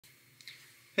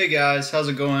Hey guys, how's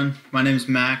it going? My name's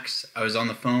Max. I was on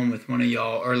the phone with one of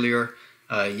y'all earlier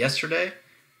yesterday,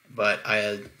 but I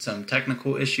had some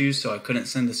technical issues, so I couldn't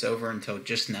send this over until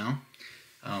just now.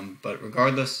 But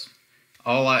regardless,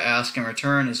 all I ask in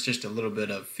return is just a little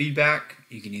bit of feedback.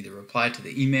 You can either reply to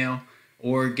the email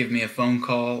or give me a phone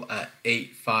call at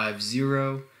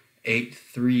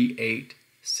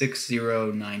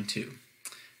 850-838-6092.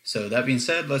 So that being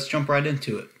said, let's jump right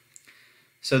into it.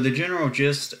 So the general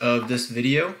gist of this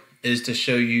video is to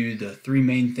show you the three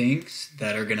main things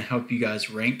that are going to help you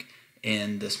guys rank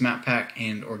in this map pack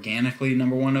and organically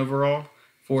 #1 overall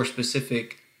for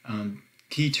specific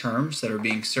key terms that are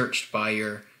being searched by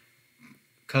your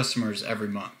customers every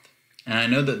month. And I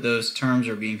know that those terms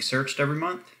are being searched every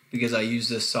month because I use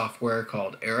this software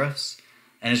called Ahrefs,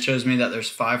 and it shows me that there's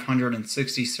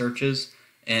 560 searches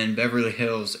in Beverly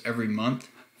Hills every month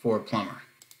for a plumber.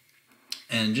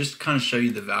 And just to kind of show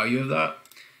you the value of that,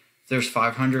 there's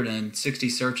 560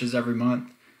 searches every month,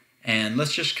 and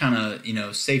let's just kind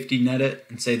of safety net it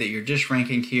and say that you're just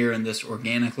ranking here in this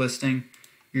organic listing.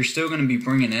 You're still going to be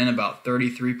bringing in about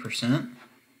 33%,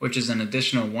 which is an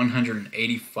additional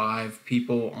 185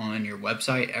 people on your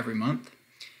website every month.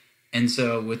 And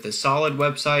so with a solid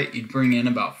website, you'd bring in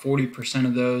about 40%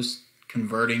 of those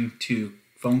converting to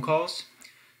phone calls.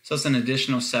 So that's an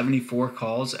additional 74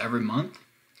 calls every month.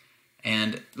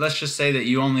 And let's just say that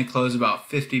you only close about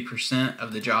 50%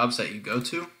 of the jobs that you go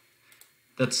to.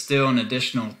 That's still an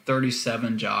additional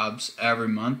 37 jobs every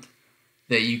month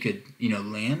that you could,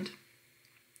 land.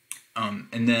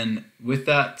 And then with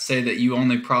that, say that you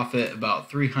only profit about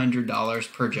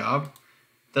 $300 per job.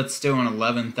 That's still an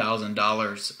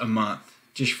 $11,000 a month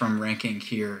just from ranking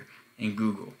here in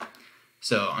Google.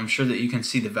 So I'm sure that you can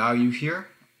see the value here,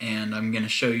 and I'm going to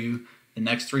show you the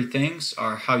next three things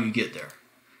are how you get there.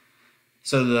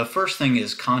 So the first thing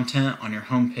is content on your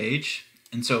home page.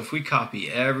 And so if we copy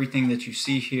everything that you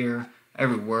see here,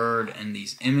 every word and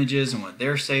these images and what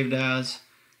they're saved as,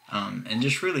 and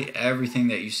just really everything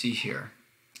that you see here,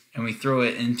 and we throw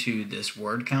it into this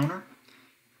word counter,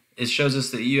 it shows us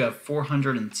that you have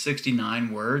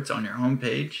 469 words on your home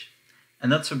page.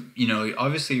 And that's,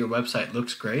 obviously your website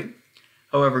looks great.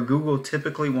 However, Google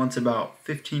typically wants about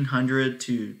 1,500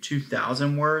 to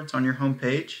 2,000 words on your home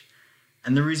page.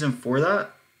 And the reason for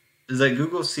that is that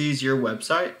Google sees your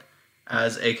website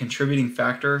as a contributing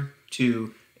factor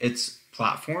to its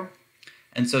platform.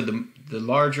 And so the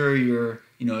larger your,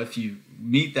 if you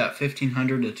meet that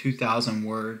 1,500 to 2,000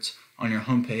 words on your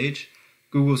homepage,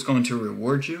 Google's going to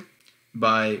reward you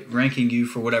by ranking you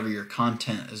for whatever your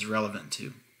content is relevant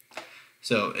to.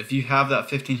 So if you have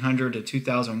that 1,500 to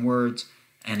 2,000 words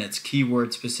and it's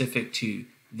keyword specific to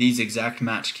these exact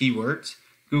match keywords,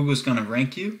 Google's going to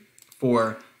rank you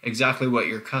for exactly what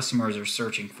your customers are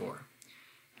searching for.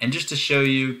 And just to show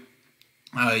you,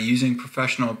 using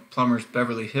Professional Plumbers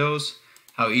Beverly Hills,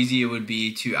 how easy it would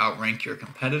be to outrank your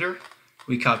competitor,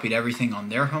 we copied everything on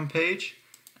their homepage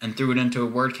and threw it into a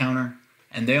word counter,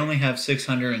 and they only have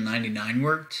 699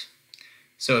 words.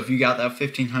 So if you got that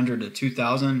 1,500 to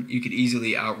 2,000, you could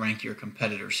easily outrank your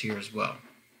competitors here as well.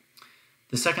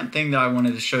 The second thing that I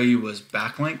wanted to show you was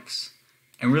backlinks.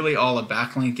 And really all a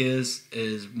backlink is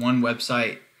one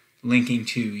website linking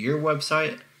to your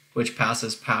website, which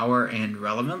passes power and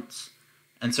relevance.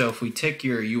 And so if we take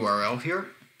your URL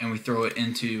here and we throw it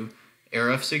into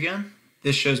Ahrefs again,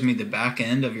 this shows me the back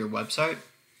end of your website.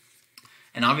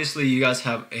 And obviously you guys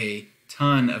have a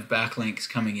ton of backlinks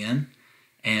coming in,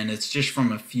 and it's just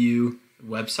from a few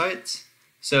websites.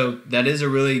 So that is a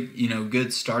really,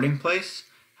 good starting place.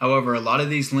 However, a lot of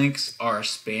these links are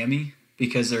spammy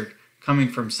because they're coming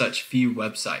from such few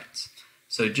websites.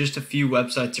 So just a few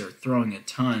websites are throwing a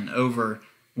ton, over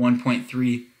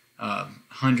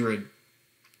 1,300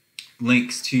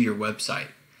 links to your website.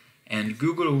 And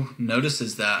Google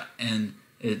notices that, and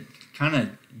it kind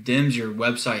of dims your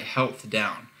website health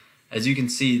down. As you can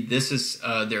see, this is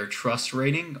their trust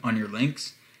rating on your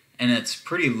links, and it's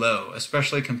pretty low,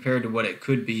 especially compared to what it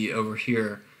could be over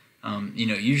here.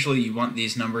 Usually you want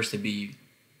these numbers to be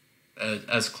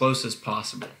as close as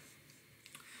possible.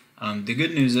 The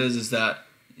good news is that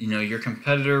your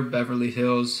competitor Beverly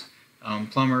Hills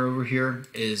plumber over here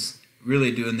is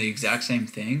really doing the exact same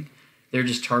thing. They're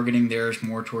just targeting theirs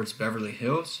more towards Beverly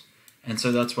Hills, and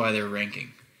so that's why they're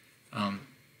ranking.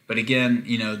 But again,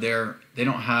 they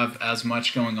don't have as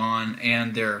much going on,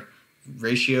 and their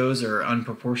ratios are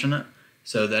unproportionate.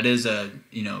 So that is a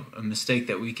mistake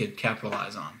that we could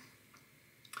capitalize on.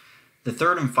 The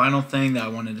third and final thing that I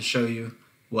wanted to show you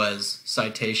was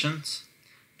citations.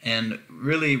 And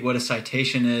really what a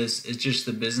citation is just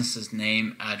the business's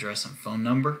name, address, and phone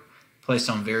number, placed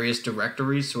on various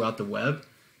directories throughout the web,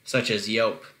 such as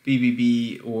Yelp,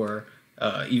 BBB, or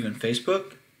even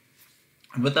Facebook.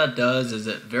 And what that does is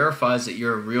it verifies that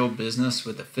you're a real business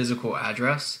with a physical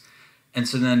address. And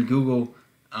so then Google,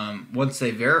 once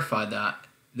they verify that,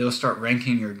 they'll start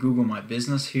ranking your Google My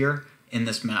Business here in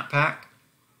this map pack.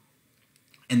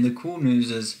 And the cool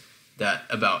news is that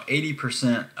about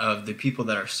 80% of the people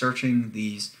that are searching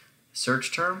these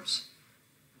search terms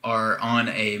are on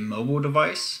a mobile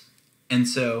device. And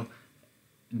so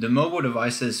the mobile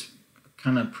devices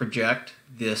kind of project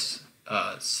this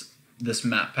this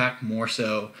map pack more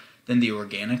so than the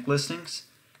organic listings.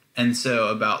 And so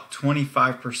about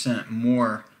 25%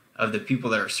 more of the people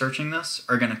that are searching this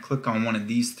are going to click on one of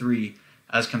these three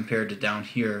as compared to down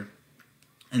here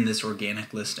in this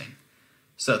organic listing.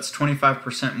 So it's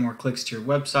 25% more clicks to your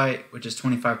website, which is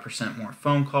 25% more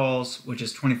phone calls, which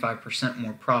is 25%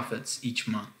 more profits each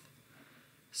month.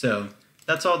 So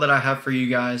that's all that I have for you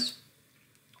guys.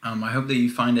 I hope that you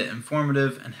find it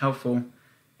informative and helpful.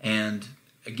 And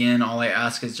again, all I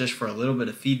ask is just for a little bit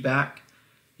of feedback.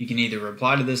 You can either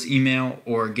reply to this email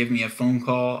or give me a phone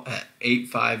call at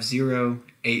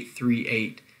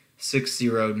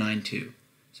 850-838-6092.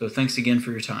 So thanks again for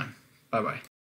your time. Bye-bye.